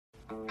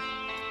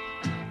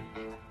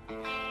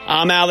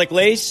I'm Alec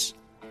Lace.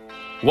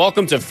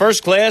 Welcome to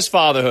First Class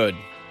Fatherhood.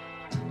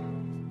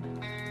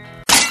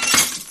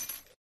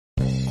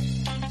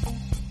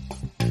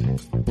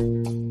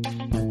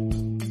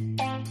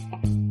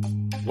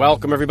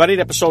 Welcome, everybody,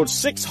 to episode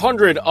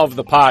 600 of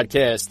the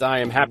podcast. I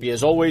am happy,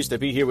 as always, to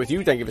be here with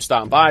you. Thank you for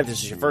stopping by. If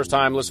this is your first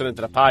time listening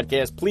to the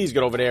podcast, please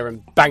get over there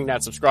and bang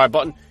that subscribe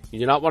button. You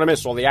do not want to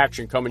miss all the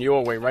action coming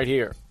your way right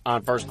here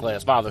on First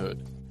Class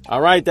Fatherhood. All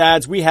right,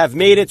 dads, we have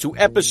made it to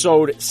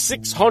episode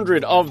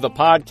 600 of the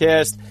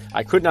podcast.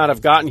 I could not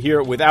have gotten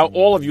here without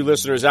all of you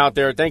listeners out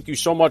there. Thank you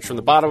so much from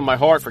the bottom of my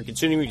heart for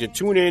continuing to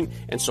tune in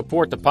and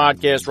support the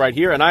podcast right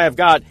here. And I have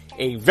got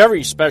a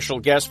very special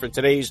guest for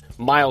today's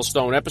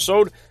milestone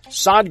episode.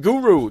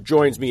 Sadhguru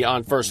joins me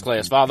on First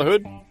Class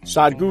Fatherhood.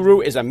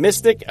 Sadhguru is a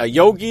mystic, a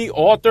yogi,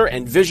 author,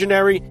 and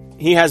visionary.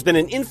 He has been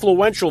an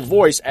influential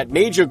voice at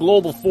major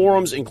global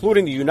forums,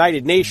 including the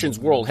United Nations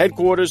World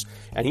Headquarters,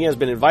 and he has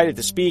been invited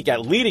to speak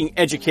at leading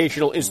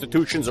educational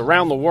institutions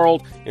around the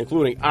world,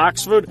 including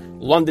Oxford,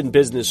 London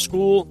Business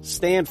School,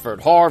 Stanford,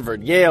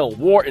 Harvard, Yale,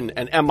 Wharton,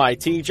 and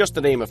MIT, just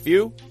to name a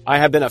few. I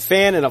have been a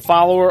fan and a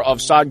follower of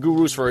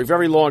Sadhguru's for a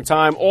very long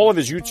time. All of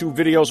his YouTube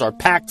videos are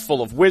packed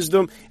full of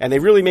wisdom, and they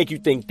really make you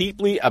think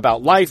deeply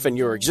about life and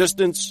your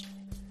existence.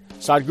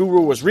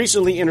 Sadhguru was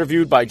recently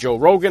interviewed by Joe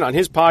Rogan on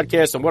his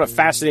podcast, and what a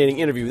fascinating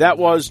interview that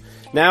was.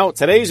 Now,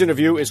 today's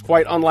interview is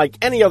quite unlike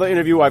any other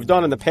interview I've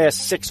done in the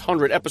past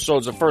 600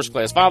 episodes of First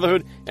Class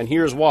Fatherhood, and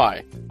here's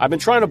why. I've been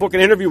trying to book an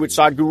interview with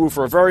Sadhguru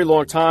for a very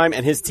long time,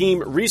 and his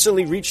team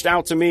recently reached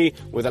out to me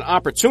with an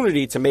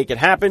opportunity to make it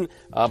happen,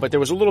 but there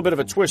was a little bit of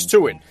a twist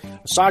to it.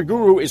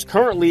 Sadhguru is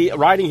currently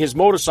riding his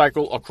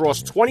motorcycle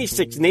across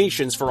 26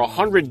 nations for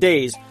 100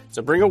 days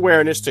to bring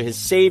awareness to his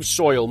Save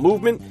Soil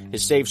movement,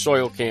 his Save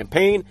Soil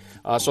campaign.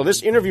 So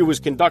this interview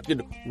was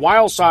conducted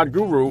while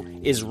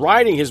Sadhguru is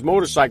riding his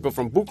motorcycle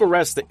from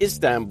Bucharest to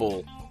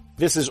Istanbul.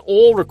 This is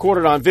all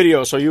recorded on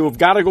video, so you've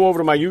got to go over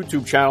to my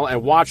YouTube channel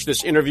and watch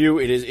this interview.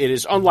 It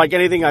is unlike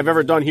anything I've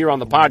ever done here on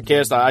the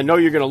podcast. I know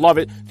you're going to love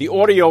it. The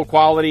audio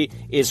quality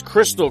is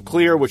crystal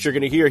clear, which you're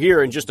going to hear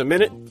here in just a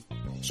minute.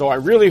 So I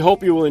really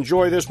hope you will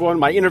enjoy this one,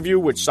 my interview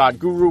with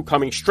Sadhguru,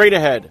 coming straight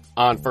ahead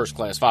on First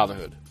Class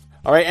Fatherhood.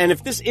 All right, and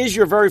if this is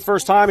your very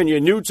first time and you're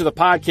new to the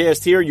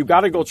podcast here, you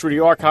got to go through the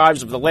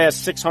archives of the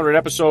last 600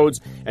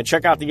 episodes and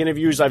check out the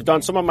interviews I've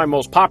done. Some of my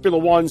most popular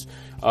ones,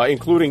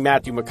 including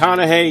Matthew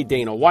McConaughey,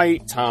 Dana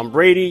White, Tom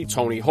Brady,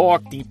 Tony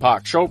Hawk,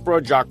 Deepak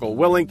Chopra, Jocko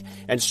Willink,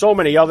 and so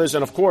many others.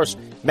 And of course,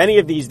 many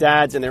of these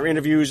dads and their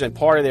interviews and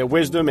part of their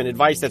wisdom and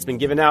advice that's been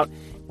given out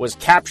was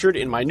captured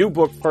in my new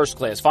book, First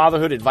Class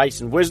Fatherhood,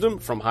 Advice and Wisdom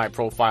from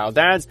High-Profile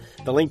Dads.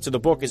 The link to the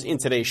book is in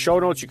today's show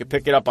notes. You can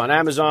pick it up on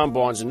Amazon,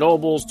 Barnes &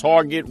 Nobles,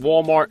 Target,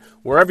 Walmart,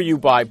 wherever you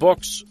buy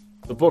books.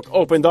 The book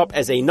opened up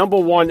as a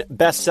 #1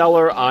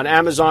 bestseller on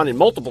Amazon in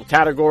multiple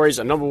categories,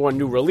 a #1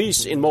 new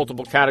release in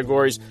multiple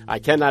categories. I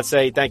cannot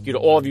say thank you to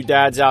all of you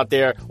dads out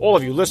there, all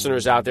of you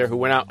listeners out there who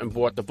went out and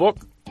bought the book.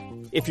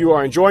 If you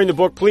are enjoying the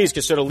book, please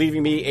consider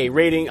leaving me a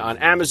rating on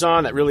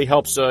Amazon. That really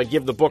helps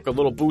give the book a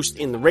little boost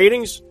in the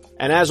ratings.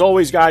 And as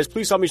always, guys,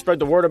 please help me spread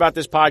the word about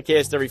this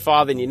podcast to every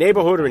father in your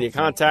neighborhood or in your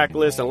contact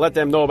list, and let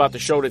them know about the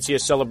show that's here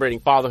celebrating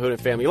fatherhood and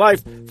family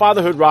life.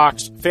 Fatherhood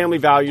rocks, family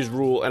values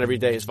rule, and every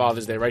day is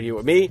Father's Day right here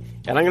with me.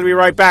 And I'm going to be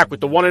right back with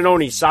the one and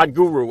only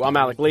Sadhguru. I'm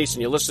Alec Lace,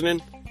 and you're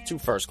listening to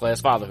First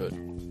Class Fatherhood.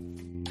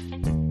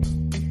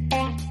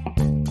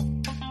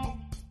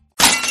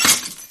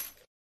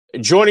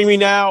 Joining me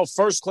now,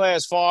 First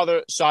Class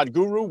Father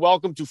Sadhguru.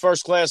 Welcome to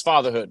First Class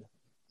Fatherhood.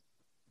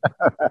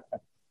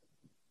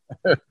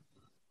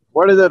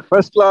 What is that?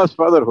 First Class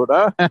Fatherhood,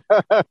 huh?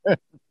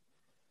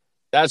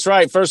 That's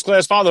right, First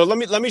Class Fatherhood.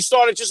 Let me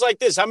start it just like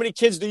this. How many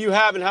kids do you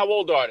have, and how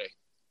old are they?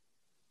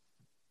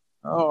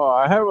 Oh,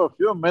 I have a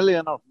few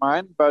million of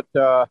mine, but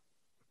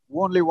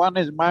only one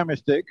is my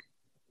mistake.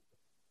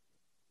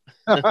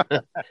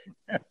 And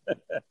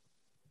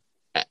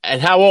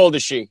how old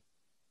is she?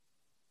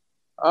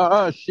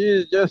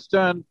 She's just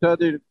turned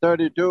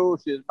 32.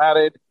 She's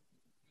married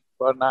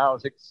for now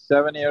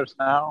 6-7 years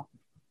now.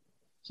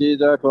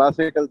 She's a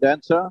classical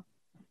dancer,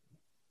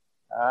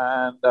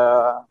 and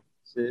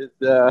she's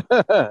a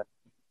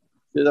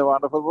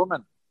wonderful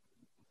woman.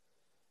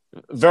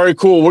 Very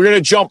cool. We're going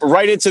to jump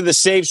right into the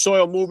Save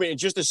Soil movement in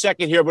just a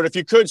second here. But if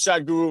you could,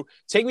 Sadhguru,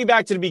 take me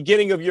back to the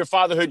beginning of your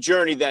fatherhood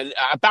journey then.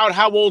 About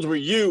how old were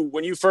you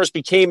when you first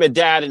became a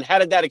dad, and how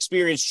did that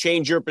experience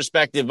change your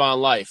perspective on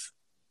life?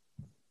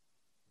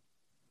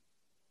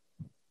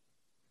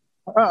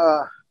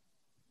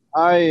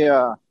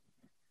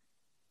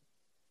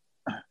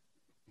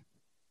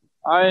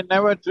 I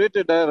never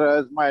treated her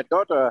as my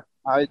daughter.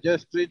 I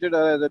just treated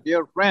her as a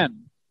dear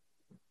friend.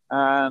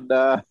 And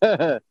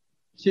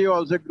she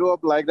also grew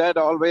up like that,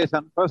 always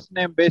on first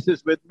name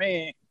basis with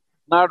me.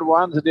 Not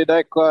once did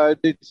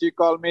she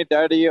call me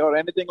daddy or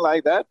anything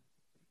like that.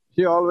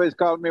 She always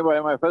called me by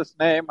my first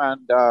name,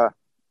 and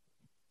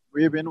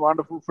we've been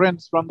wonderful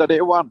friends from the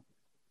day one.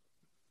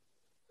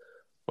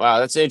 Wow,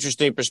 that's an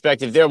interesting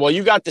perspective there. Well,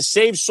 you got the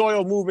Save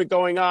Soil movement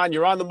going on.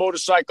 You're on the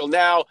motorcycle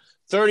now.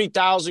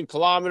 30,000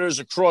 kilometers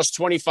across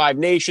 25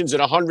 nations in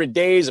 100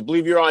 days. I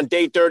believe you're on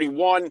day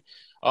 31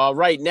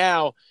 right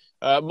now.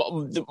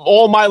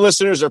 All my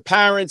listeners are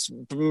parents.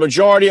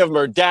 Majority of them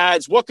are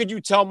dads. What could you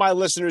tell my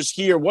listeners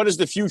here? What is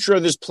the future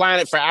of this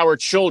planet for our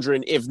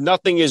children if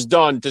nothing is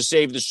done to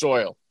save the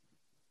soil?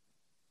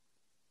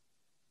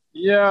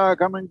 Yeah,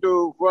 coming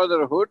to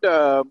furtherhood,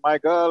 my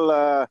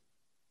girl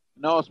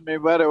knows me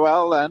very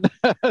well, and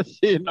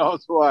she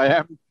knows who I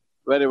am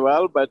very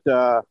well. But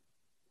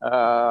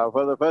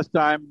for the first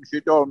time,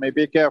 she told me,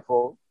 be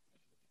careful,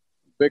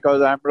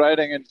 because I'm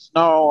riding in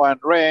snow and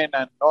rain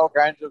and all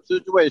kinds of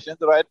situations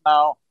right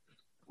now.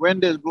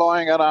 Wind is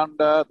blowing around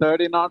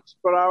 30 knots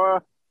per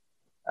hour,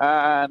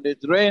 and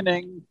it's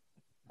raining,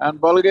 and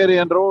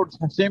Bulgarian roads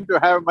seem to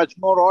have much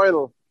more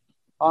oil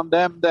on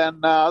them than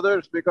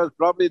others, because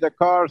probably the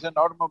cars and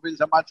automobiles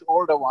are much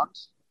older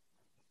ones.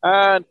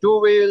 And two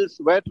wheels,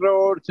 wet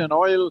roads, and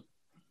oil,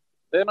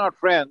 they're not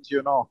friends,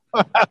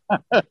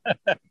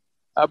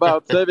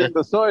 about saving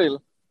the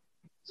soil.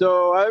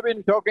 So I've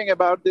been talking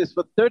about this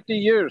for 30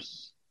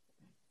 years.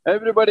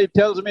 Everybody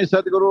tells me,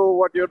 Sadhguru,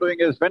 what you're doing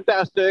is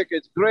fantastic,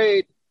 it's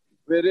great,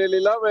 we really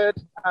love it,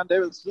 and they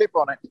will sleep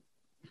on it.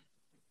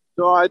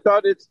 So I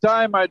thought it's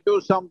time I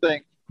do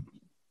something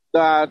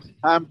that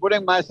I'm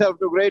putting myself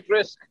to great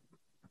risk.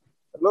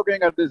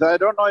 Looking at this, I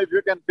don't know if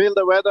you can feel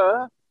the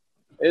weather.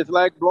 It's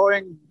like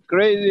blowing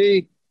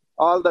crazy.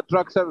 All the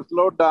trucks have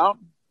slowed down.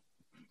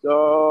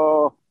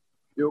 So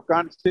you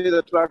can't see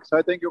the trucks.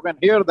 I think you can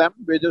hear them.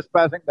 We're just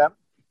passing them,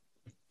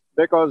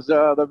 because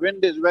the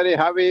wind is very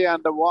heavy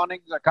and the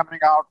warnings are coming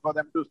out for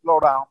them to slow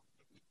down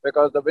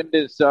because the wind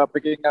is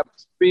picking up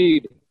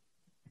speed.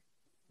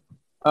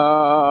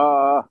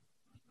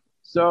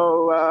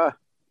 So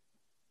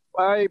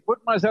I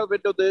put myself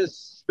into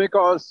this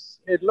because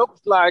it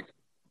looks like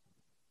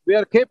we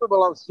are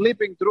capable of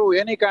sleeping through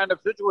any kind of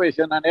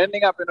situation and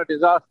ending up in a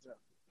disaster.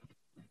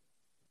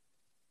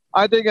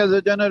 I think as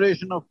a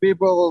generation of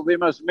people, we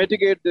must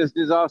mitigate this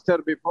disaster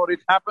before it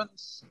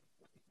happens.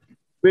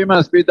 We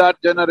must be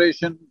that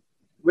generation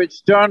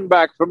which turned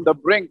back from the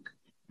brink,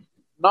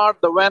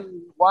 not the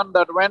one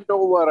that went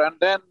over and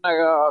then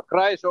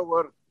cries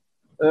over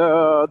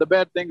the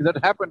bad things that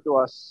happened to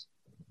us.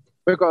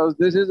 Because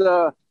this is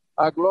a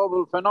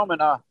global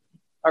phenomena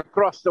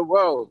across the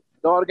world.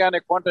 The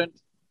organic content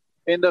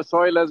in the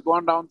soil has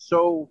gone down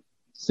so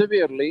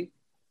severely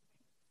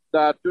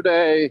that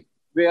today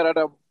we are at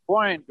a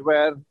point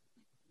where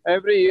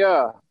every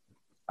year,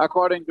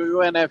 according to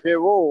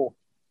UNFAO,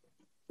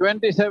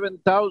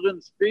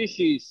 27,000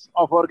 species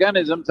of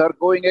organisms are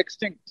going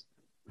extinct.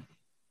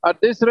 At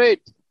this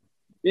rate,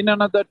 in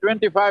another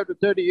 25 to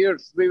 30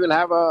 years, we will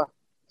have a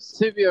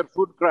severe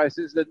food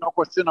crisis. There's no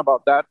question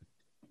about that.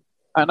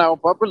 And our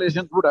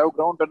populations would have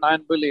grown to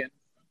 9 billion.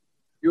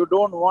 You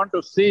don't want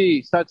to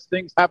see such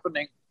things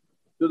happening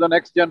to the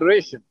next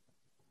generation.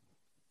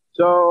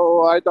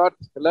 So I thought,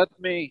 let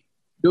me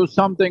do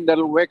something that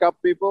will wake up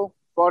people.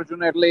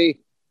 Fortunately,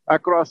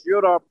 across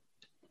Europe,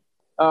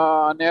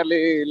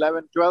 nearly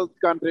 11th, 12th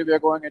country we are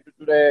going into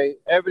today,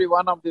 every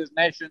one of these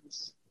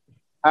nations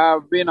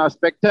have been a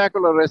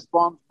spectacular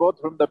response, both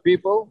from the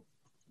people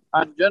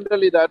and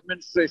generally the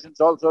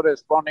administration's also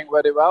responding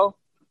very well.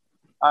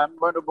 I'm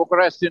going to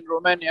Bucharest in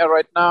Romania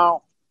right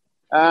now,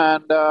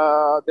 and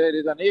there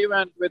is an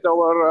event with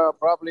over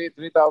probably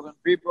 3,000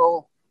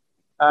 people.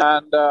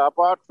 And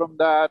apart from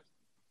that,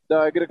 the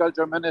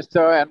agriculture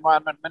minister,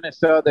 environment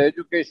minister, the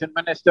education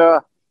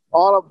minister,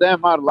 all of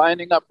them are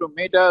lining up to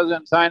meet us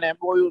and sign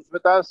MOUs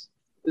with us.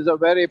 This is a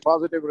very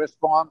positive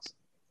response.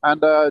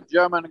 And the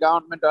German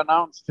government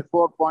announced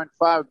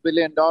 $4.5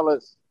 billion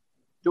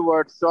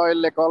towards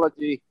soil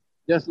ecology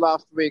just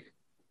last week.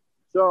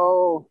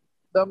 So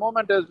the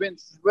moment has been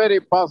very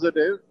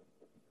positive.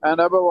 And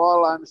above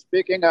all, I'm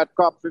speaking at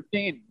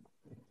COP15,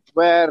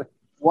 where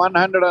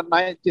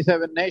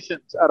 197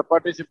 nations are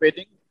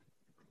participating.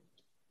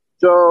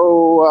 So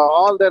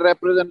all the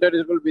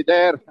representatives will be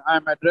there.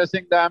 I'm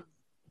addressing them,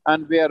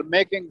 and we are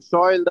making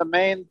soil the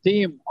main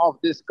theme of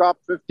this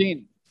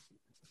COP15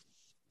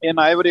 in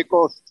Ivory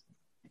Coast.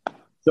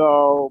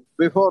 So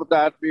before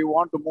that, we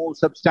want to move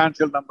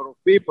substantial number of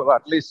people,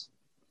 at least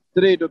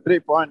 3 to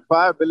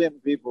 3.5 billion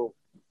people,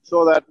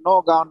 so that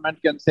no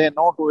government can say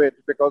no to it,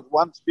 because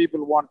once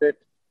people want it,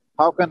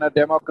 how can a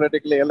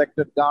democratically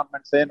elected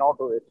government say no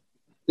to it?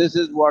 This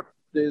is what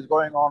is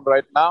going on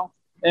right now.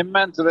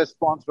 Immense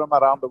response from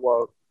around the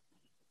world.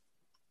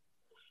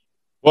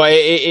 Well,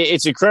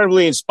 it's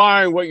incredibly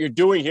inspiring what you're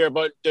doing here,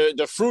 but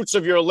the fruits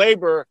of your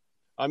labor,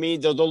 I mean,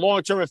 the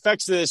long-term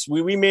effects of this,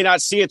 we may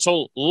not see it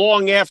till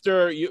long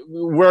after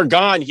we're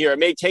gone here. It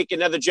may take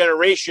another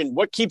generation.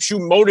 What keeps you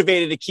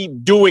motivated to keep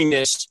doing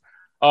this,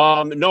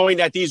 knowing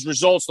that these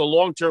results, the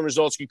long-term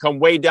results, can come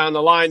way down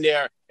the line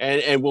there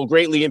and will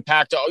greatly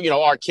impact,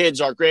 our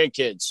kids, our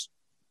grandkids?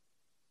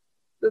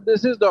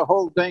 This is the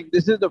whole thing.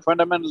 This is the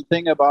fundamental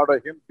thing about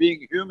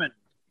being human,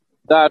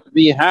 that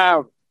we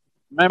have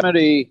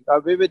memory,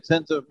 a vivid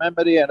sense of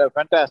memory and a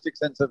fantastic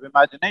sense of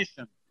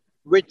imagination,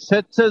 which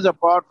sets us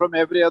apart from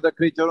every other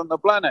creature on the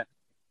planet.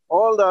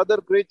 all the other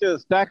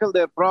creatures tackle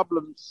their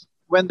problems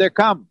when they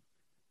come.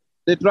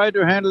 They try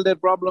to handle their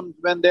problems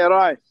when they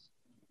arise.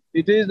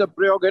 It is the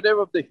prerogative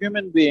of the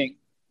human being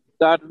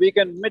that we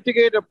can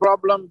mitigate a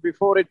problem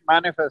before it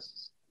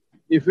manifests.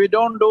 If we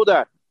don't do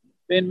that,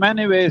 in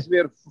many ways we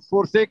are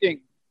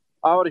forsaking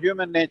our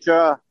human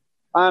nature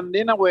and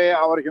in a way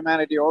our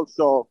humanity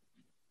also,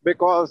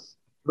 because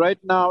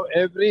right now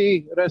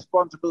every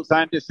responsible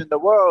scientist in the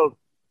world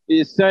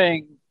is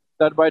saying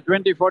that by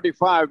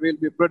 2045 we'll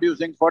be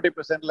producing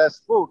 40% less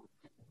food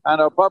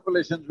and our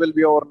populations will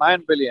be over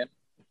 9 billion.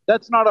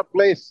 That's not a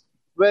place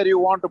where you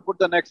want to put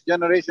the next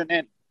generation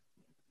in.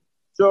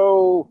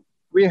 So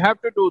we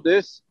have to do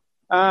this,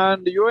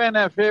 and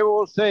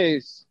UNFAO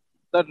says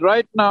that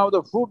right now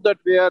the food that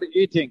we are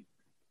eating,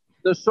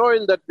 the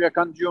soil that we are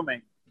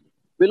consuming,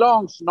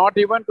 belongs not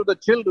even to the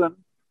children,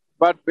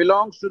 but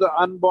belongs to the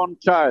unborn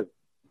child.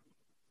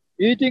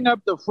 Eating up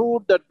the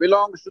food that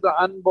belongs to the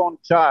unborn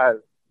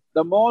child,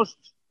 the most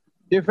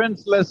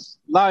defenseless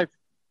life,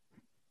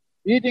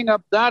 eating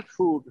up that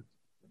food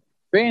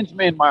pains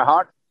me in my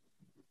heart.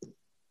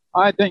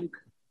 I think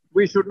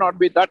we should not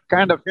be that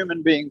kind of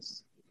human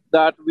beings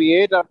that we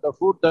ate up the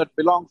food that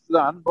belongs to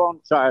the unborn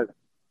child.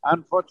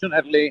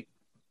 Unfortunately,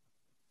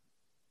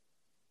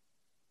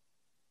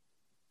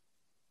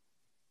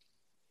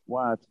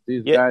 what?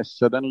 These guys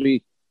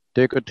suddenly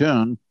take a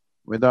turn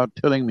without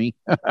telling me.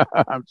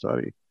 I'm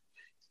sorry.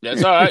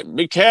 That's all right.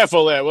 Be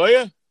careful there, will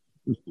you?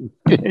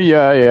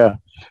 Yeah.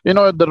 You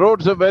know, the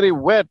roads are very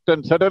wet,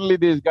 and suddenly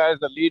these guys,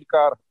 the lead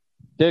car,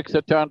 takes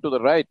a turn to the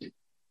right,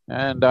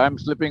 and I'm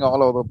slipping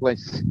all over the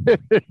place.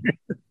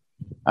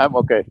 I'm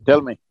okay.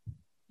 Tell me,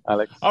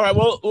 Alex. All right.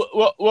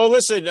 Well.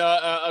 Listen,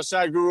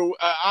 Sadhguru.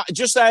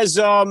 Just as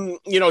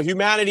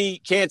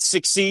humanity can't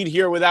succeed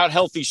here without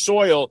healthy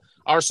soil,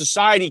 our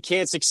society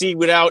can't succeed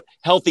without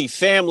healthy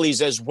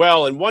families as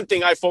well. And one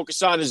thing I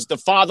focus on is the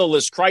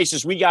fatherless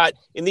crisis we got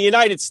in the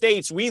United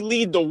States. We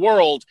lead the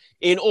world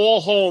in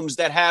all homes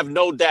that have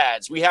no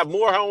dads. We have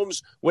more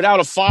homes without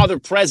a father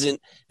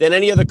present than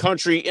any other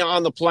country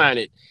on the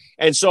planet.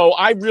 And so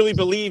I really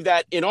believe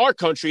that in our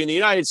country, in the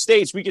United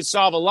States, we could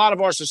solve a lot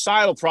of our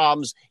societal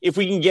problems if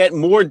we can get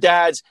more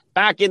dads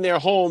back in their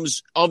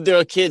homes of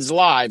their kids'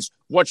 lives.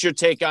 What's your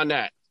take on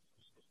that?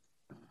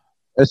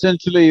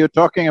 Essentially, you're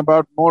talking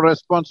about more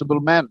responsible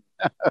men.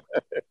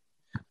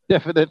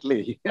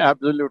 Definitely,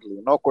 absolutely,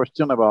 no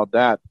question about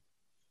that.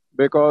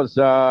 Because,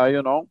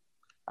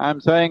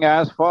 I'm saying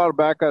as far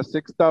back as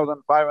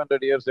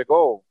 6,500 years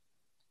ago,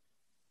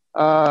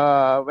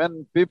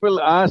 when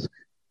people ask,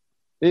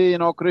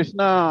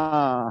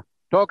 Krishna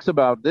talks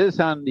about this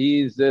and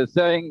he's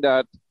saying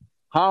that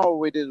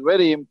how it is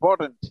very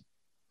important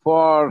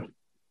for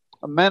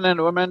men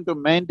and women to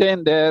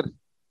maintain their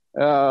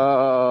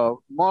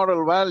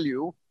moral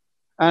value,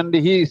 and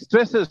he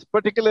stresses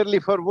particularly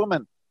for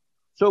women.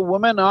 So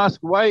women ask,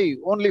 why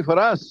only for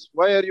us?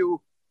 Why are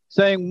you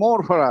saying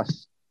more for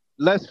us,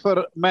 less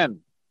for men?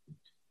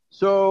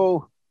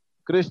 So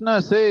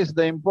Krishna says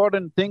the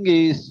important thing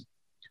is,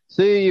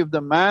 see, if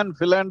the man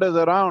philanders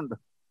around,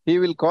 he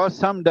will cause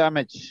some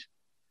damage.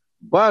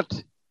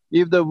 But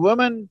if the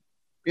woman,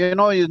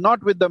 is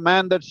not with the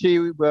man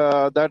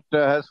that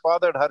has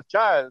fathered her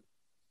child,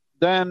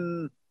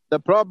 then the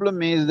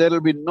problem is there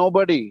will be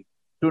nobody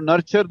to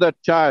nurture that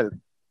child.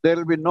 There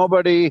will be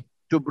nobody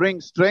to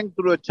bring strength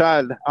to a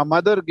child. A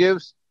mother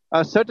gives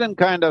a certain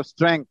kind of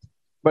strength,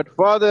 but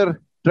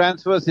father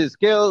transfers his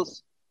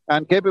skills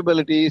and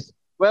capabilities.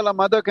 Well, a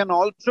mother can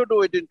also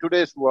do it in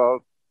today's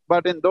world,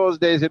 but in those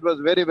days it was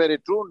very, very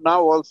true.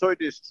 Now also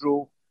it is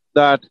true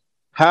that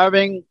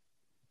having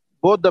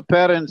both the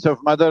parents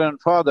of mother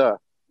and father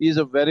is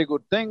a very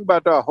good thing,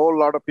 but a whole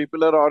lot of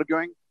people are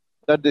arguing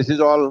that this is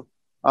all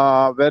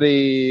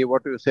very,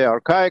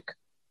 archaic,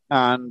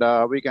 and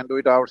we can do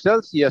it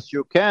ourselves. Yes,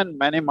 you can.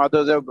 Many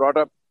mothers have brought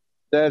up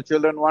their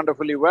children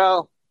wonderfully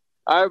well.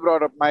 I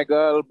brought up my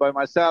girl by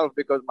myself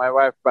because my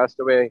wife passed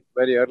away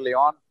very early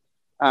on.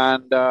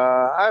 And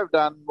I've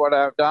done what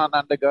I've done,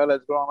 and the girl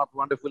has grown up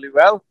wonderfully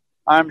well.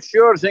 I'm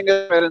sure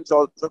single parents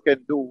also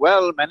can do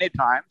well many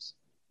times,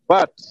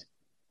 but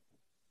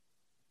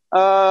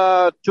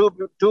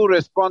two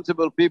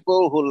responsible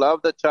people who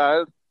love the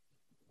child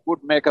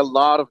would make a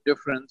lot of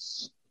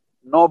difference.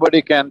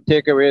 Nobody can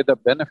take away the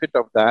benefit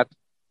of that.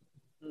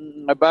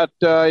 But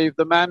if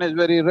the man is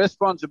very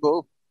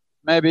responsible,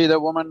 maybe the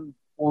woman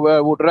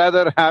would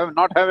rather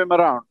not have him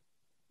around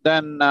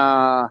than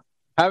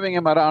having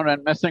him around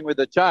and messing with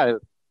the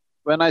child.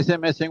 When I say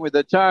messing with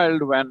the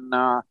child, when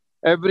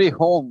every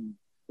home,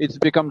 it's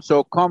become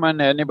so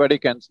common, anybody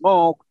can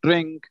smoke,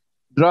 drink,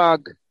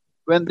 drug.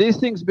 When these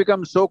things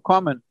become so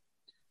common,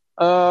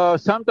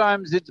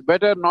 sometimes it's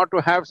better not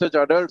to have such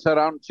adults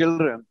around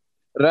children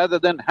rather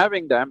than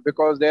having them,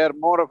 because they are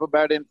more of a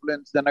bad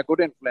influence than a good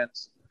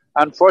influence.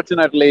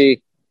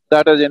 Unfortunately,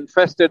 that has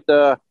infested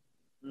the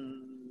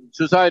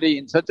society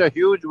in such a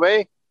huge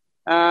way,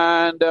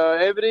 and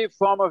every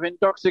form of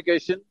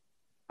intoxication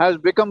has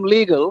become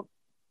legal.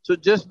 So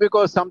just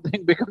because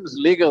something becomes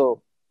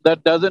legal,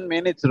 that doesn't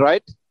mean it's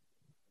right.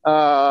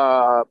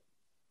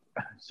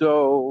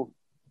 So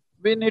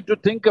we need to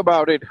think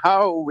about it,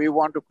 how we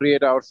want to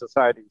create our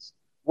societies.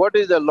 What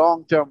is the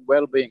long-term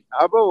well-being?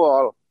 Above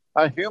all,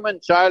 a human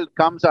child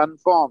comes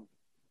unformed.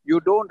 You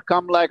don't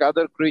come like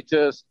other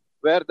creatures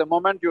where the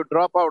moment you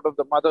drop out of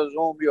the mother's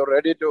womb, you're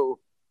ready to,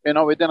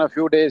 within a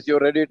few days, you're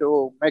ready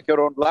to make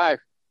your own life.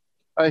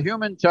 A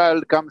human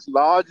child comes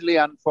largely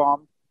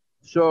unformed,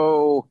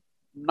 so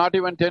not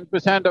even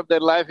 10% of their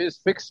life is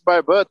fixed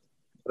by birth.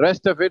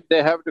 Rest of it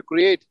they have to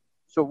create.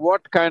 So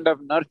what kind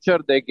of nurture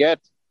they get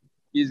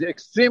is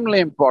extremely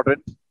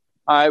important.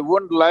 I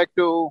wouldn't like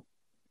to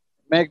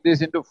make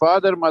this into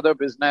father-mother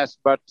business,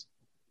 but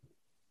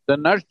the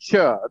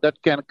nurture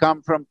that can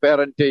come from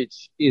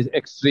parentage is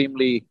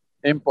extremely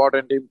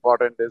important.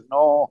 There's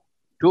no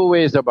two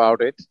ways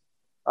about it.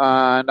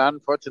 And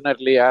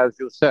unfortunately, as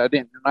you said,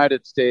 in the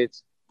United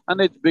States, and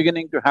it's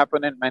beginning to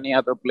happen in many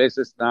other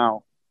places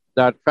now,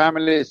 that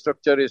family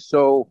structure is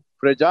so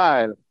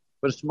fragile.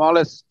 For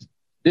smallest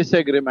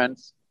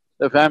disagreements,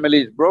 the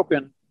family is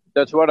broken.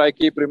 That's what I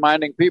keep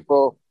reminding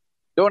people.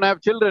 Don't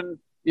have children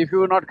if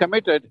you're not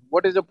committed.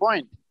 What is the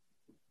point?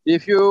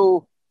 If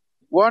you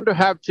want to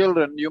have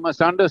children, you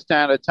must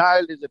understand a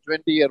child is a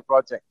 20-year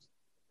project.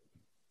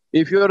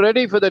 If you're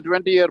ready for the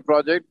 20-year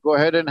project, go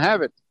ahead and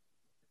have it.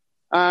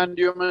 And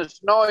you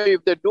must know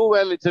if they do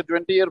well, it's a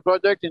 20-year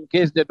project. In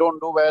case they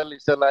don't do well,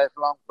 it's a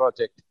lifelong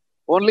project.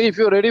 Only if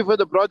you're ready for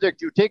the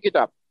project, you take it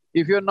up.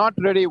 If you're not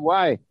ready,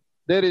 why?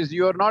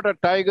 You're not a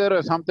tiger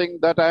or something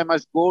that I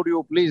must goad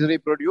you, please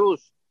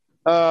reproduce,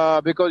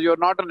 because you're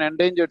not an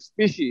endangered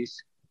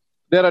species.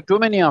 There are too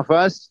many of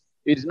us.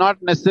 It's not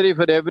necessary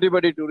for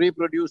everybody to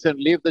reproduce and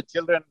leave the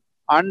children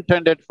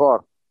untended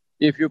for.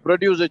 If you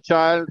produce a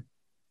child,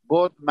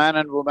 both man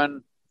and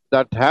woman,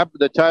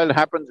 the child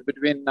happens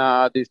between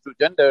these two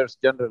genders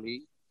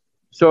generally.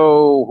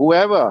 So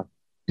whoever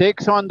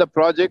takes on the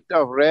project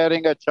of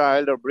rearing a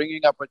child or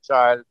bringing up a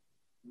child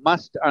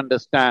must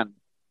understand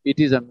it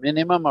is a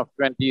minimum of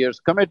 20 years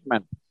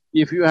commitment.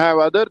 If you have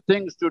other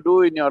things to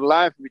do in your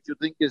life which you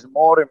think is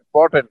more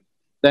important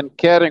than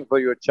caring for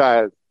your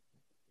child,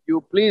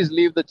 you please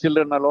leave the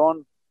children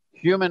alone.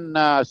 Human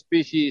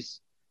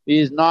species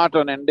is not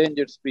an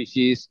endangered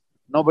species.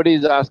 Nobody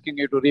is asking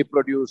you to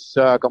reproduce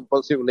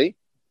compulsively.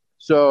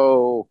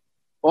 So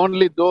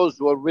only those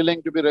who are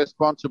willing to be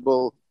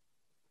responsible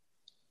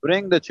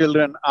bring the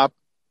children up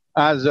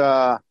as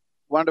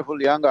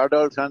wonderful young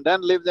adults and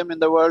then leave them in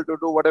the world to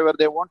do whatever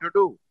they want to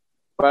do.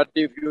 But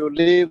if you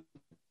leave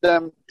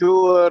them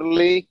too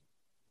early,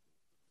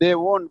 they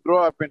won't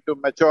grow up into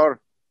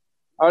mature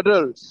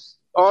adults.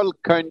 All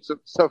kinds of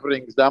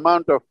sufferings, the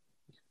amount of,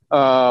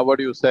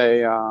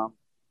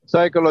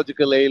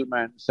 psychological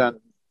ailments and,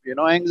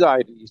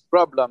 anxieties,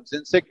 problems,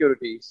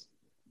 insecurities.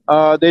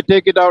 They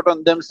take it out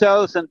on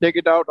themselves and take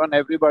it out on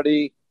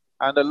everybody.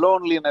 And the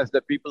loneliness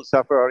that people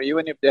suffer,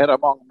 even if they are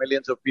among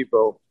millions of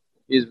people,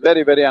 is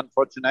very, very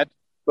unfortunate.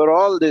 For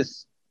all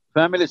this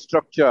family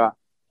structure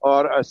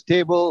or a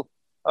stable,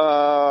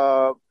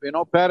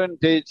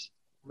 parentage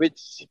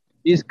which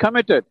is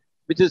committed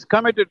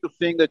to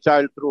seeing the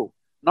child through,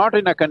 not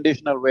in a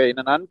conditional way, in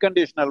an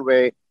unconditional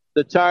way.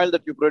 The child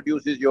that you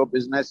produce is your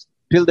business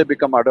till they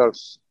become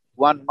adults.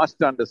 One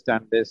must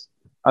understand this.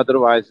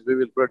 Otherwise, we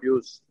will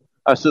produce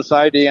a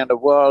society and a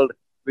world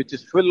which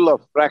is full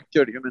of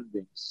fractured human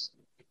beings.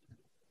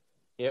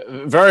 Yeah,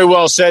 very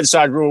well said,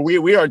 Sadhguru.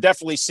 We are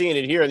definitely seeing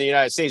it here in the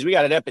United States. We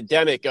got an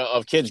epidemic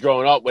of kids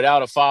growing up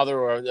without a father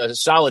or a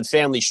solid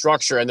family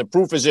structure. And the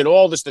proof is in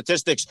all the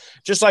statistics.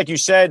 Just like you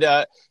said,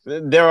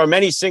 there are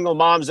many single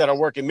moms that are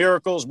working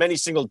miracles, many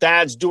single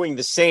dads doing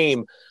the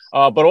same.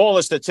 But all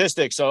the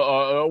statistics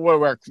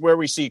where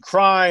we see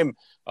crime,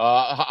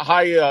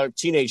 high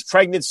teenage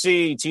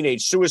pregnancy,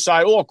 teenage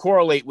suicide, all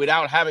correlate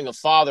without having a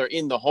father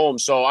in the home.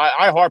 So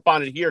I harp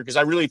on it here because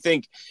I really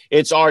think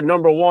it's our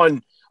number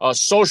one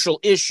social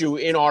issue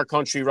in our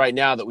country right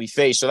now that we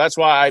face. So that's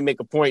why I make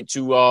a point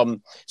to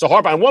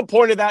harp on. One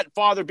point of that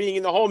father being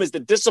in the home is the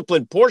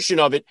discipline portion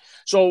of it.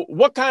 So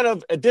what kind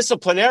of a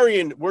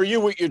disciplinarian were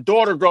you with your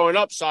daughter growing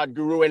up,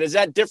 Sadhguru? And is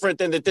that different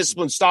than the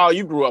discipline style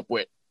you grew up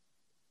with?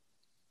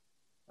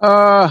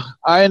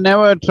 I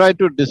never tried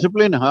to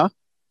discipline her.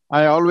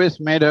 I always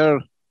made her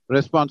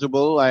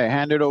responsible. I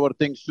handed over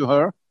things to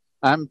her.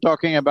 I'm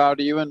talking about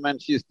even when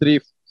she's 3,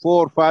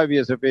 4, 5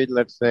 years of age,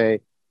 let's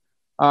say.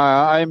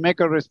 I make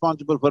her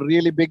responsible for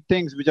really big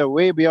things which are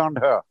way beyond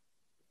her.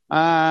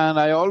 And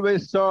I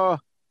always saw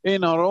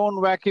in her own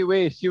wacky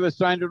way, she was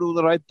trying to do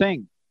the right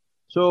thing.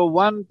 So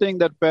one thing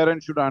that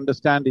parents should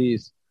understand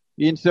is,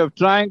 instead of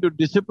trying to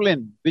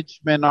discipline,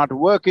 which may not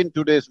work in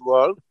today's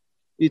world,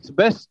 it's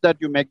best that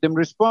you make them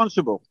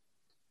responsible.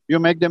 You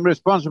make them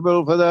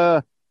responsible for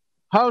the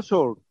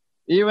household.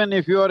 Even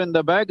if you are in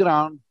the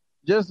background,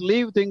 just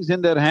leave things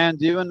in their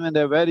hands even when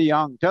they're very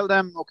young. Tell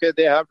them, okay,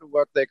 they have to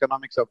work the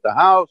economics of the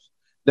house.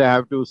 They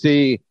have to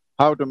see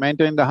how to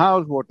maintain the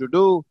house, what to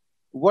do,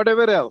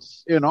 whatever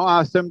else.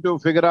 Ask them to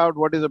figure out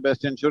what is the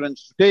best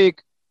insurance to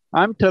take.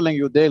 I'm telling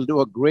you, they'll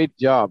do a great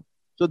job.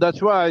 So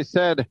that's why I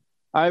said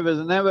I was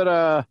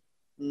never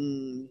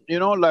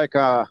like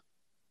a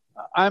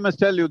I must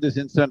tell you this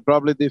incident,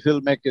 probably this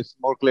will make it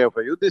more clear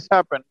for you. This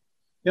happened.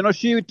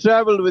 She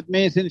traveled with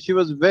me since she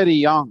was very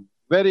young.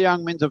 Very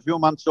young means a few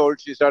months old,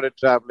 she started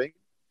traveling.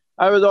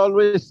 I was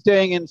always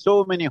staying in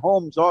so many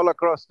homes all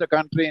across the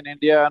country in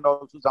India and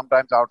also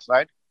sometimes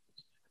outside.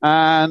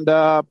 And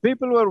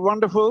people were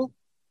wonderful,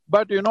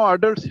 but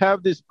adults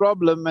have this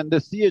problem when they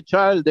see a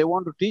child, they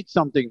want to teach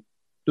something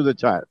to the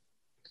child.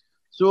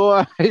 So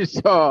I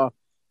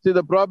see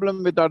the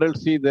problem with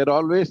adults, see, they're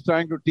always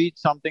trying to teach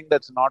something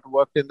that's not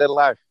worked in their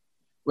life.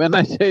 When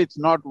I say it's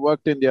not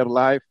worked in their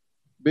life,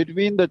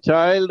 between the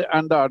child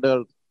and the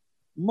adult,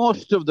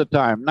 most of the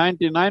time,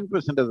 99%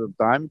 of the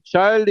time,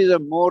 child is a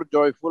more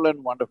joyful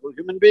and wonderful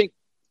human being.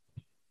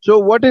 So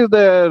what is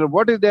there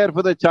for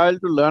the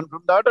child to learn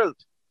from the adult?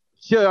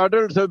 See,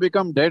 adults have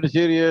become dead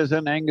serious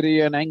and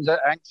angry and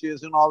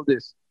anxious and all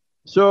this.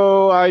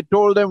 So I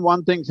told them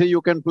one thing, see,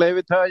 you can play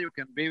with her, you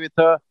can be with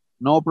her,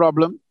 no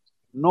problem.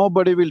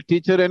 Nobody will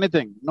teach her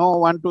anything. No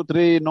 1, 2,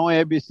 3, no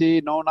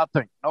ABC, no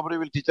nothing. Nobody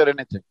will teach her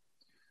anything.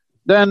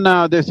 Then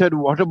they said,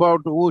 what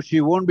about,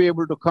 she won't be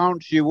able to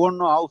count, she won't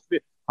know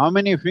how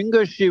many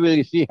fingers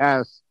she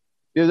has.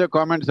 There's a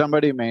comment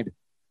somebody made.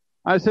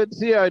 I said,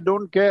 see, I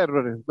don't care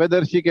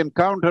whether she can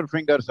count her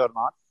fingers or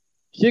not.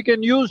 She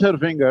can use her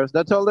fingers,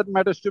 that's all that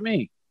matters to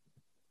me.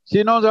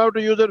 She knows how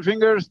to use her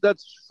fingers,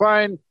 that's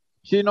fine.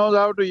 She knows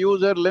how to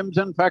use her limbs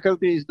and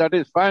faculties, that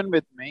is fine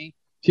with me.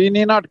 She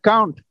need not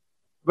count.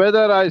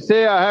 Whether I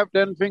say I have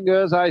 10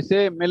 fingers, I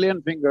say a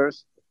million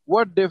fingers,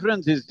 what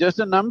difference is just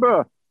a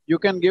number? You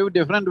can give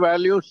different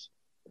values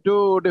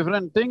to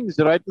different things.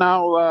 Right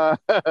now,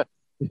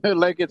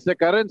 like it's a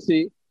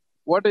currency,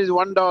 what is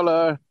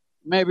 $1?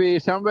 Maybe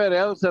somewhere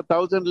else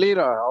 1,000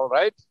 lira, all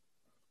right?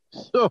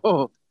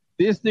 So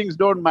these things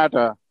don't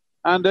matter.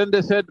 And then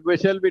they said,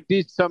 shall we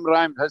teach some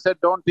rhymes? I said,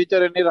 don't teach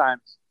her any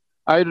rhymes.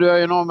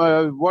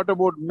 What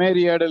about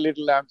Mary had a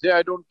little lamb? Say,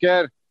 I don't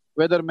care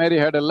whether Mary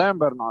had a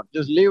lamb or not.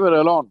 Just leave her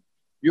alone.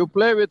 You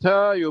play with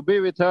her, you be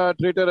with her,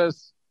 treat her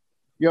as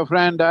your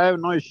friend. I have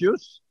no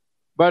issues,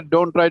 but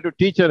don't try to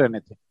teach her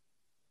anything.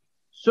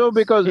 So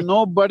because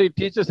nobody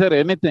teaches her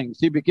anything,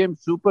 she became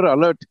super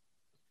alert.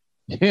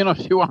 She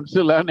wants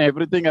to learn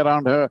everything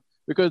around her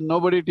because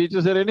nobody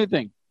teaches her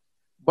anything.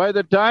 By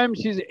the time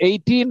she's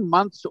 18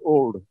 months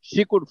old,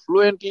 she could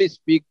fluently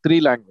speak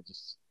 3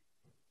 languages.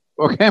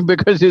 Okay,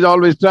 because she's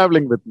always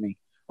traveling with me.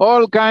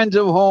 All kinds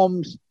of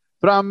homes,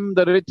 from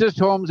the richest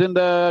homes in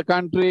the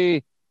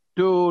country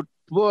to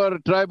poor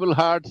tribal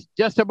huts,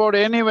 just about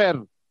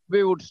anywhere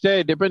we would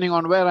stay, depending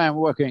on where I'm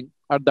working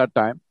at that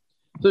time.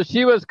 So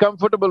she was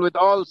comfortable with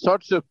all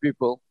sorts of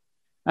people.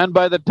 And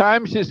by the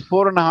time she's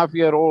 4.5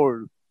 years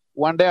old,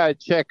 one day I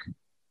check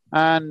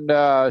and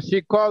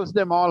she calls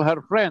them all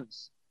her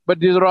friends. But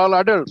these are all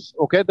adults,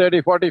 okay,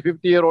 30, 40,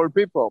 50-year-old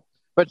people.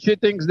 But she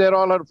thinks they're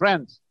all her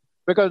friends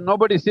because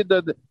nobody sees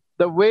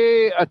the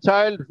way a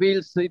child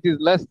feels it is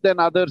less than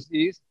others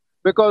is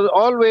because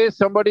always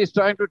somebody is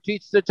trying to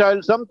teach the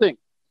child something.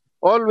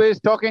 Always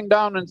talking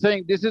down and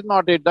saying, this is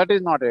not it, that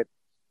is not it.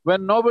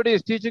 When nobody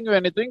is teaching you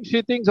anything,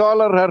 she thinks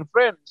all are her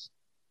friends.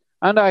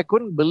 And I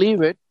couldn't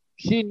believe it.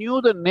 She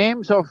knew the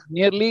names of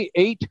nearly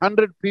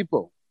 800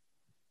 people.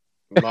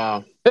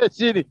 Wow.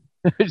 She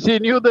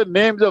knew the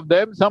names of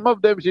them. Some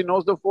of them she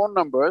knows the phone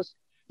numbers.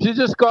 She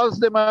just calls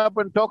them up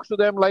and talks to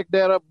them like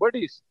they are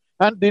buddies.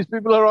 And these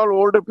people are all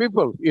older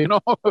people,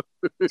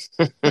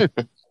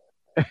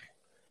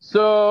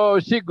 So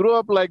she grew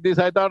up like this.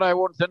 I thought I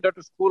won't send her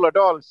to school at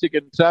all. She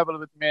can travel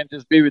with me and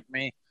just be with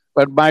me.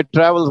 But my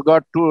travels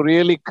got too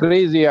really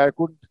crazy. I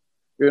couldn't,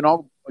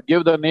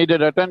 give the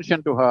needed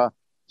attention to her.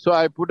 So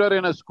I put her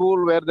in a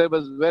school where there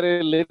was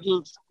very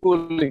little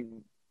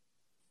schooling.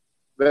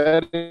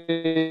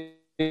 Very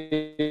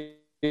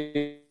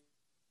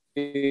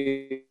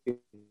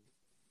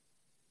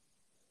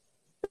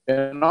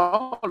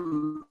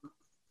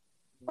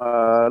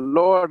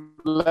lower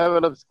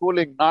level of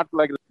schooling, not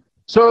like that.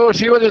 So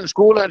she was in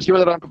school and she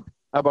was around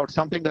about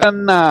something.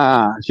 And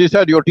she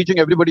said, you're teaching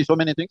everybody so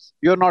many things.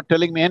 You're not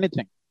telling me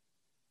anything.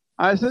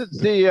 I said,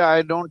 see,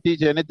 I don't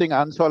teach anything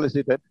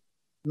unsolicited.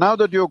 Now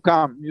that you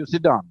come, you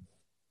sit down.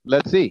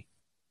 Let's see.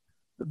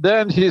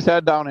 Then she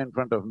sat down in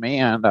front of me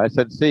and I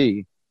said,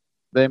 see,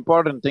 the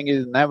important thing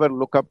is never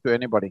look up to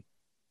anybody.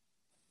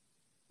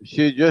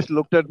 She just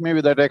looked at me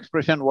with that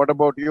expression, what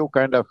about you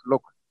kind of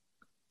look.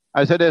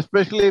 I said,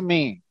 especially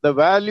me, the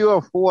value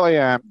of who I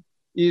am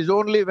is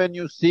only when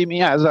you see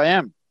me as I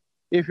am.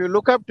 If you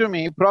look up to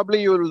me,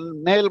 probably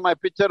you'll nail my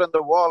picture on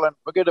the wall and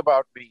forget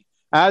about me,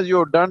 as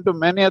you've done to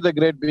many other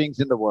great beings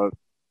in the world.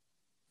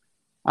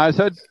 I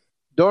said,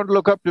 don't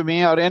look up to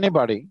me or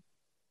anybody.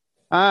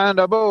 And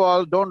above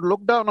all, don't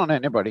look down on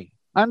anybody.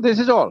 And this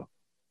is all.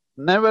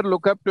 Never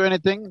look up to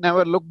anything,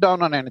 never look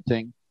down on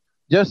anything.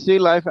 Just see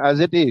life as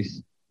it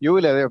is. You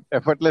will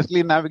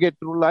effortlessly navigate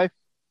through life.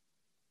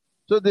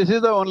 So this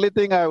is the only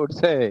thing I would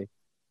say.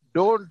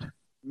 Don't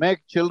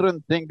make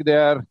children think they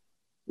are,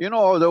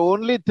 the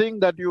only thing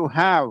that you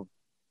have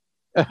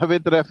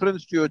with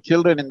reference to your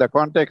children in the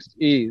context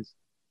is,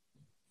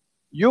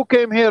 you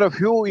came here a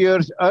few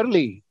years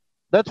early.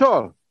 That's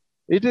all.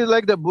 It is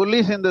like the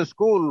bullies in the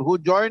school who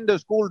joined the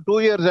school 2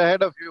 years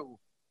ahead of you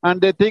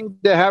and they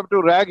think they have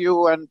to rag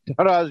you and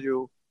harass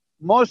you.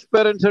 Most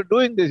parents are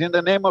doing this in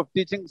the name of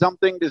teaching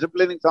something,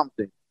 disciplining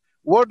something.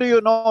 What do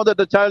you know that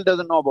the child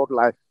doesn't know about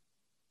life?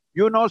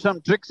 You know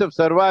some tricks of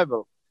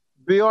survival.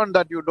 Beyond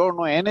that, you don't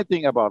know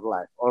anything about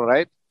life, all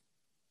right?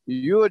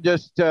 You are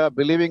just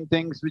believing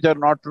things which are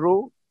not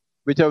true,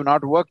 which have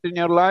not worked in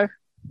your life.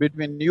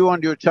 Between you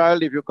and your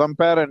child, if you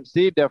compare and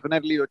see,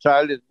 definitely your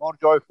child is more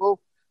joyful.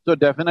 So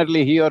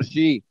definitely he or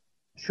she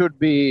should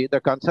be the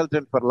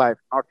consultant for life,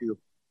 not you.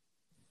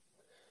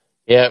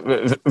 Yeah,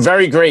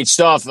 very great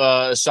stuff,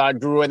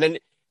 Sadhguru. And then,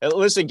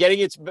 listen, getting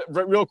it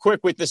real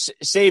quick with the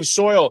Save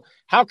Soil.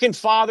 How can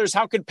fathers,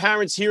 how can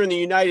parents here in the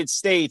United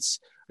States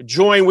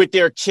join with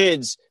their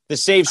kids the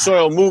Save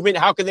Soil movement?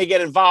 How can they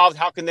get involved?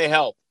 How can they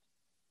help?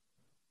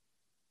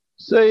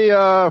 Say,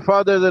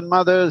 fathers and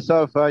mothers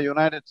of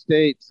United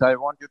States, I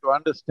want you to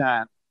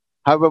understand,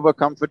 however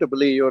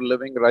comfortably you're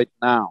living right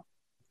now.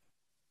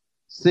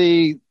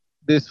 See,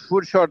 these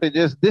food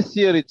shortages this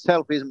year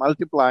itself is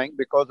multiplying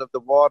because of the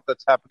war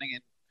that's happening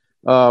in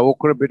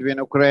between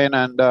Ukraine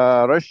and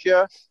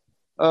Russia.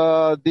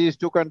 These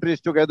two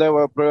countries together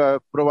were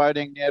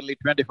providing nearly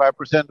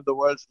 25% of the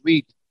world's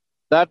wheat.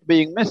 That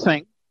being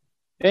missing,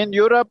 in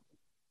Europe,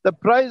 the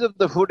price of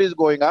the food is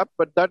going up,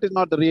 but that is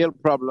not the real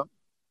problem.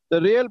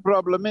 The real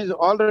problem is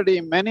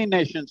already many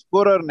nations,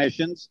 poorer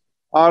nations,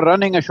 are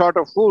running a short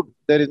of food.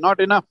 There is not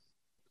enough.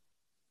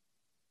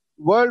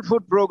 World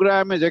Food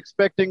Program is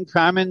expecting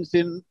famines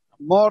in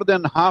more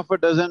than half a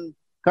dozen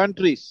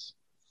countries,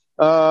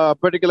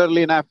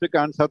 particularly in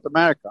Africa and South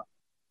America.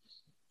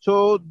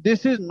 So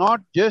this is not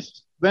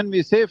just, when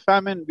we say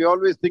famine, we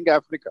always think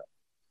Africa.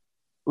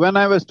 When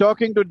I was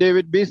talking to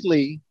David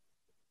Beasley,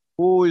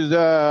 who's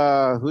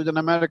an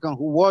American,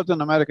 who was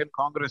an American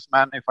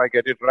congressman, if I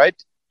get it right,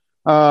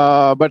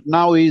 but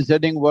now he's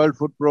heading World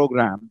Food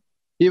Program.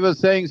 He was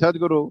saying,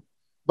 Sadhguru,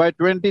 by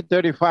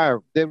 2035,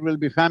 there will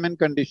be famine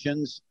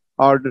conditions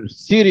or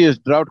serious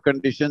drought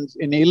conditions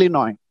in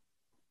Illinois.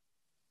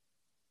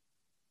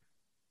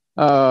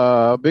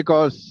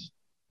 Because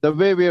the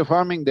way we are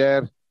farming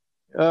there,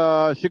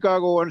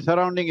 Chicago and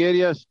surrounding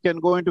areas can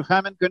go into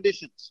famine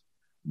conditions.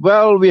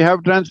 Well, we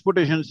have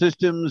transportation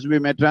systems, we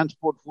may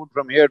transport food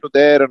from here to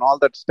there and all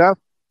that stuff,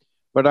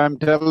 but I'm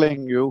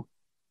telling you,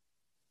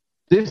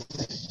 this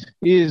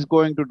is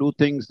going to do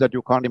things that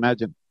you can't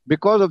imagine.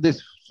 Because of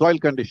this soil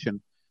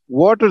condition,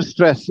 water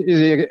stress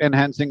is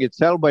enhancing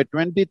itself. By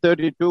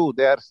 2032,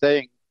 they are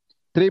saying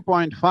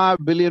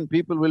 3.5 billion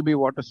people will be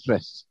water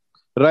stressed.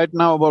 Right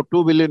now, about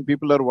 2 billion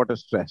people are water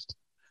stressed.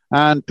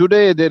 And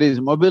today there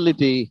is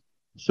mobility.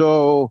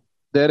 So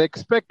they're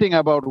expecting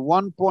about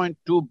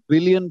 1.2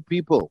 billion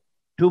people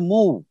to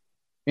move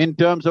in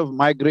terms of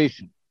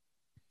migration.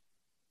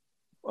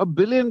 A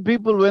billion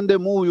people, when they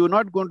move, you're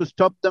not going to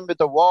stop them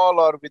with a wall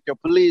or with your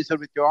police or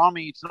with your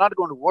army. It's not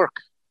going to work.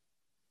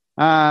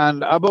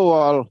 And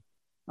above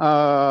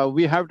all,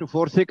 we have to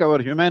forsake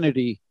our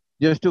humanity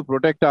just to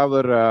protect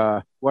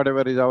our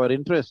whatever is our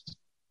interest,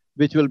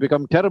 which will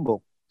become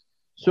terrible.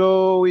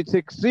 So it's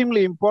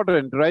extremely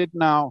important right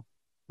now,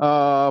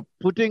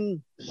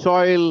 putting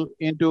soil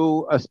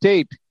into a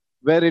state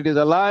where it is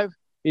alive.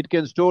 It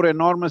can store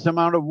enormous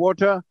amount of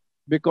water,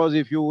 because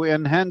if you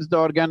enhance the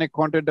organic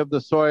content of the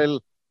soil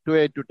to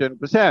 8 to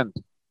 10%,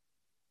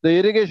 the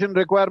irrigation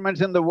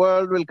requirements in the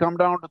world will come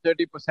down to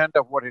 30%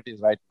 of what it is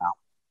right now.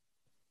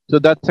 So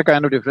that's the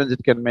kind of difference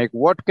it can make.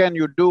 What can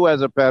you do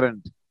as a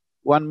parent?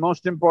 One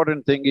most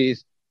important thing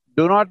is,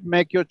 do not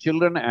make your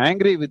children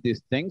angry with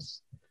these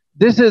things.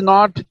 This is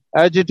not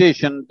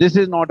agitation. This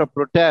is not a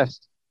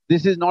protest.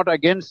 This is not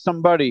against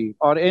somebody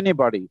or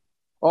anybody.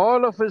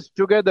 All of us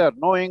together,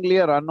 knowingly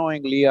or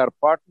unknowingly, are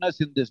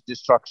partners in this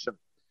destruction.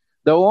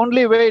 The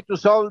only way to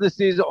solve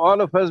this is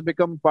all of us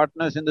become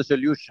partners in the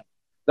solution.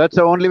 That's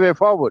the only way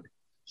forward.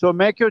 So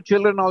make your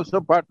children also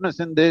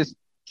partners in this.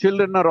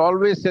 Children are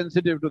always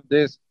sensitive to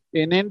this.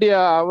 In India,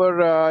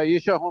 our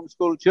Isha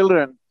homeschool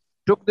children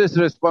took this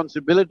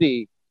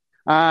responsibility,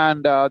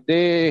 and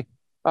they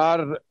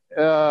are,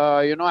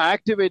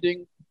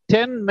 activating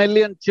 10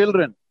 million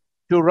children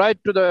to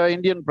write to the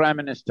Indian Prime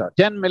Minister.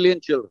 10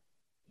 million children.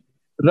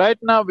 Right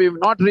now, we've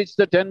not reached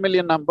the 10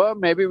 million number.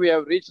 Maybe we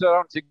have reached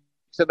around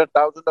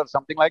 600,000 or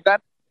something like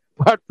that.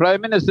 But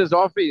Prime Minister's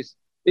office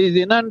is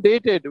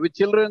inundated with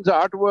children's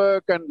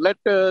artwork and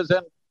letters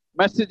and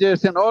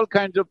messages and all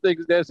kinds of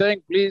things. They're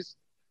saying, please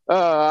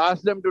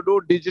ask them to do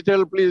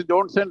digital. Please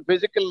don't send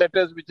physical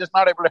letters. We're just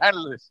not able to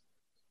handle this.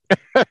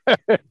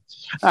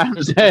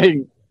 I'm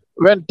saying,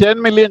 when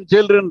 10 million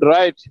children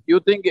write, you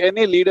think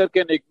any leader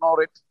can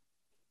ignore it?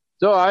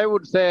 So I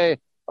would say,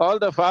 all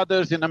the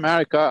fathers in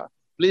America,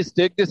 please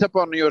take this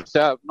upon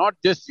yourself, not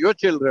just your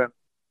children.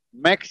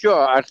 Make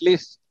sure at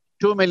least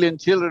 2 million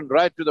children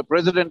write to the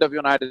President of the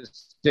United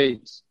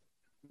States.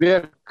 We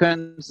are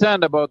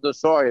concerned about the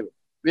soil.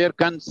 We are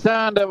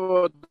concerned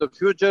about the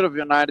future of the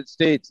United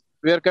States.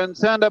 We are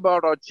concerned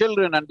about our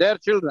children and their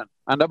children.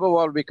 And above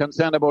all, we are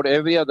concerned about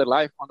every other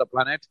life on the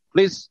planet.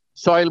 Please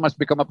soil must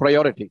become a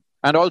priority.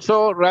 And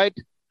also write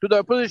to the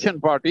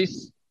opposition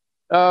parties.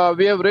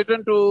 We have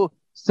written to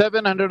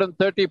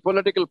 730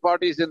 political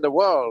parties in the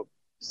world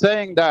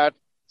saying that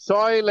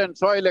soil and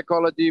soil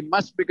ecology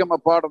must become a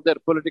part of their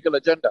political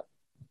agenda.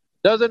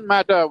 Doesn't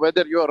matter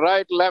whether you're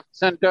right, left,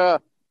 center,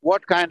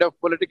 what kind of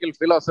political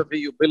philosophy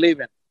you believe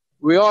in.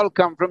 We all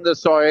come from the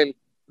soil.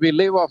 We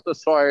live off the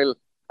soil.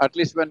 At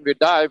least when we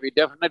die, we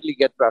definitely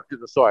get back to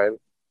the soil.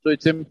 So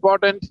it's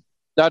important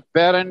that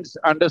parents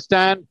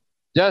understand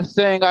just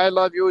saying I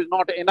love you is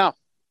not enough.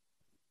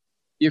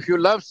 If you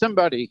love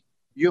somebody,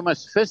 you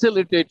must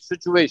facilitate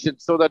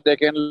situations so that they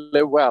can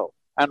live well.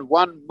 And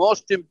one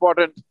most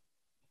important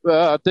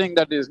thing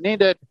that is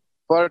needed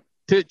for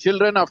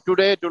children of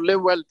today to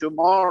live well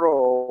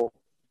tomorrow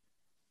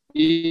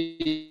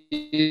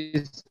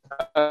is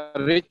a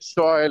rich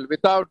soil.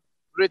 Without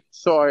rich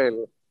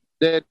soil,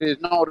 there is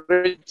no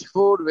rich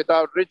food.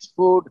 Without rich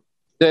food,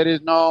 there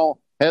is no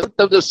health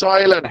of the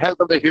soil and health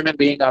of the human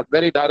being are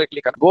very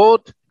directly connected.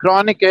 Both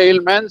chronic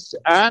ailments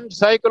and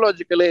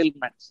psychological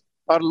ailments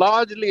are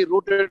largely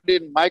rooted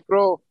in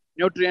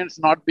micronutrients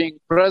not being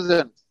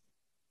present.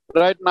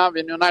 Right now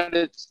in the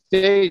United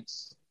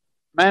States,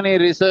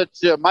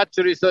 much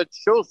research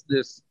shows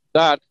this,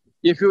 that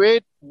if you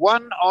ate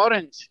one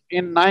orange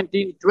in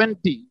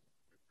 1920,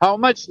 how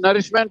much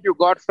nourishment you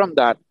got from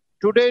that?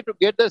 Today, to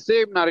get the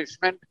same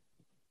nourishment,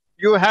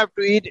 you have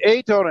to eat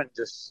 8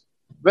 oranges.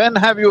 When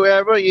have you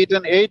ever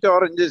eaten 8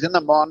 oranges in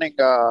the morning,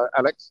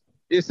 Alex?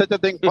 Is such a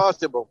thing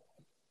possible?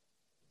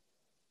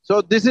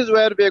 So this is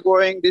where we are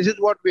going. This is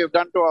what we have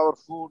done to our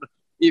food.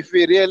 If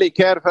we really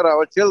care for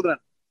our children,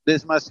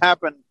 this must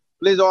happen.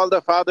 Please, all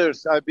the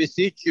fathers, I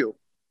beseech you,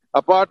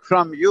 apart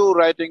from you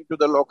writing to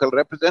the local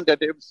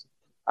representatives,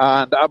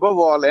 and above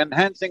all,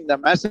 enhancing the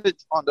message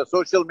on the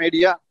social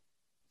media,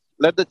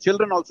 let the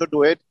children also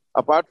do it.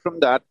 Apart from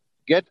that,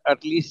 get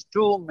at least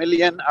 2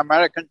 million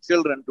American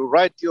children to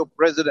write to your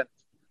president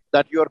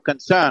that you're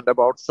concerned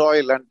about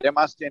soil and they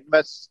must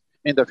invest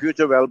in the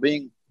future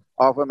well-being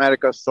of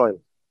America's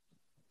soil.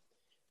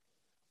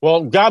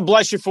 Well, God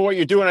bless you for what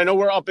you're doing. I know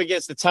we're up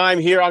against the time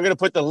here. I'm going to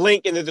put the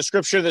link in the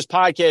description of this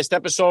podcast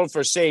episode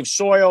for Save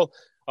Soil.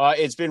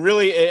 It's been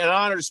really an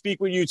honor to speak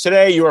with you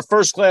today. You're a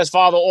first-class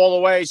father all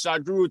the way.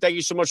 Sadhguru, thank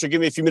you so much for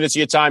giving me a few minutes of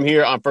your time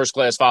here on First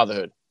Class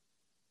Fatherhood.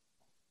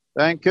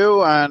 Thank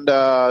you. And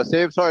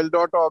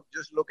SaveSoil.org,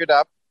 just look it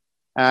up.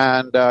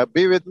 And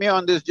be with me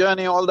on this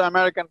journey, all the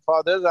American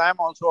fathers. I am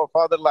also a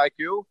father like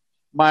you.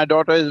 My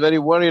daughter is very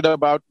worried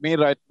about me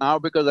right now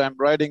because I'm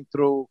riding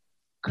through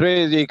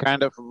crazy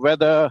kind of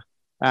weather.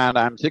 And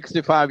I'm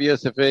 65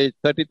 years of age.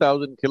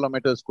 30,000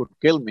 kilometers could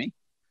kill me.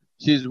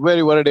 She's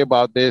very worried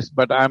about this,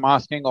 but I'm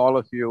asking all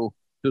of you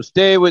to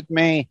stay with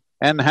me,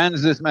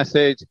 enhance this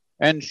message,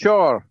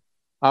 ensure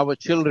our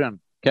children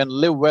can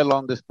live well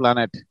on this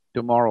planet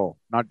tomorrow,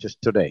 not just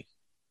today.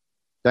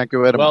 Thank you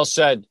very much. Well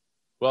said.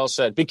 Well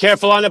said. Be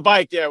careful on the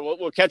bike there.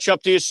 We'll catch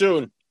up to you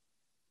soon.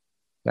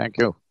 Thank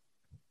you.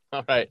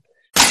 All right.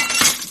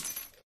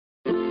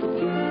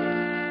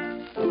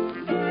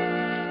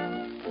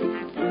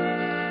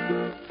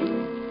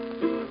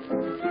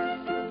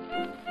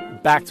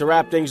 Back to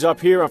wrap things up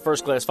here on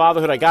First Class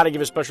Fatherhood. I got to give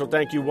a special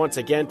thank you once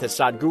again to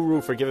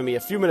Sadhguru for giving me a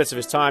few minutes of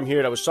his time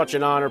here. That was such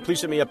an honor.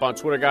 Please hit me up on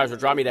Twitter, guys, or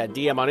drop me that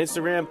DM on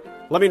Instagram.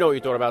 Let me know what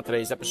you thought about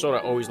today's episode.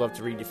 I always love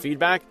to read your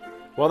feedback.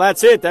 Well,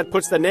 that's it. That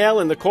puts the nail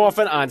in the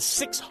coffin on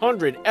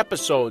 600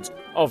 episodes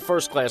of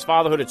First Class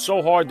Fatherhood. It's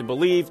so hard to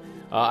believe.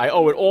 I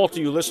owe it all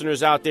to you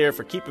listeners out there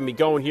for keeping me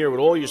going here with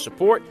all your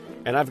support.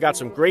 And I've got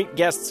some great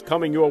guests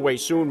coming your way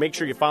soon. Make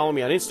sure you follow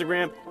me on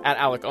Instagram at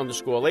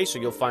Alec_Lace so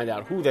you'll find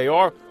out who they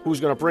are, who's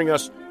going to bring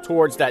us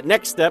towards that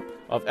next step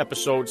of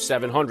episode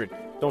 700.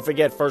 Don't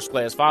forget First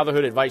Class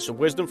Fatherhood, Advice and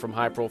Wisdom from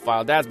High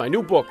Profile Dads. My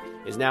new book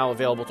is now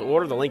available to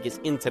order. The link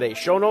is in today's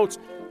show notes.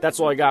 That's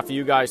all I got for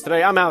you guys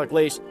today. I'm Alec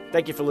Lace.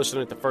 Thank you for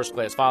listening to First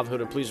Class Fatherhood.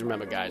 And please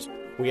remember, guys,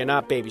 we are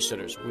not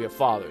babysitters. We are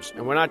fathers.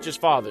 And we're not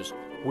just fathers.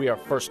 We are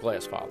first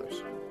class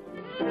fathers.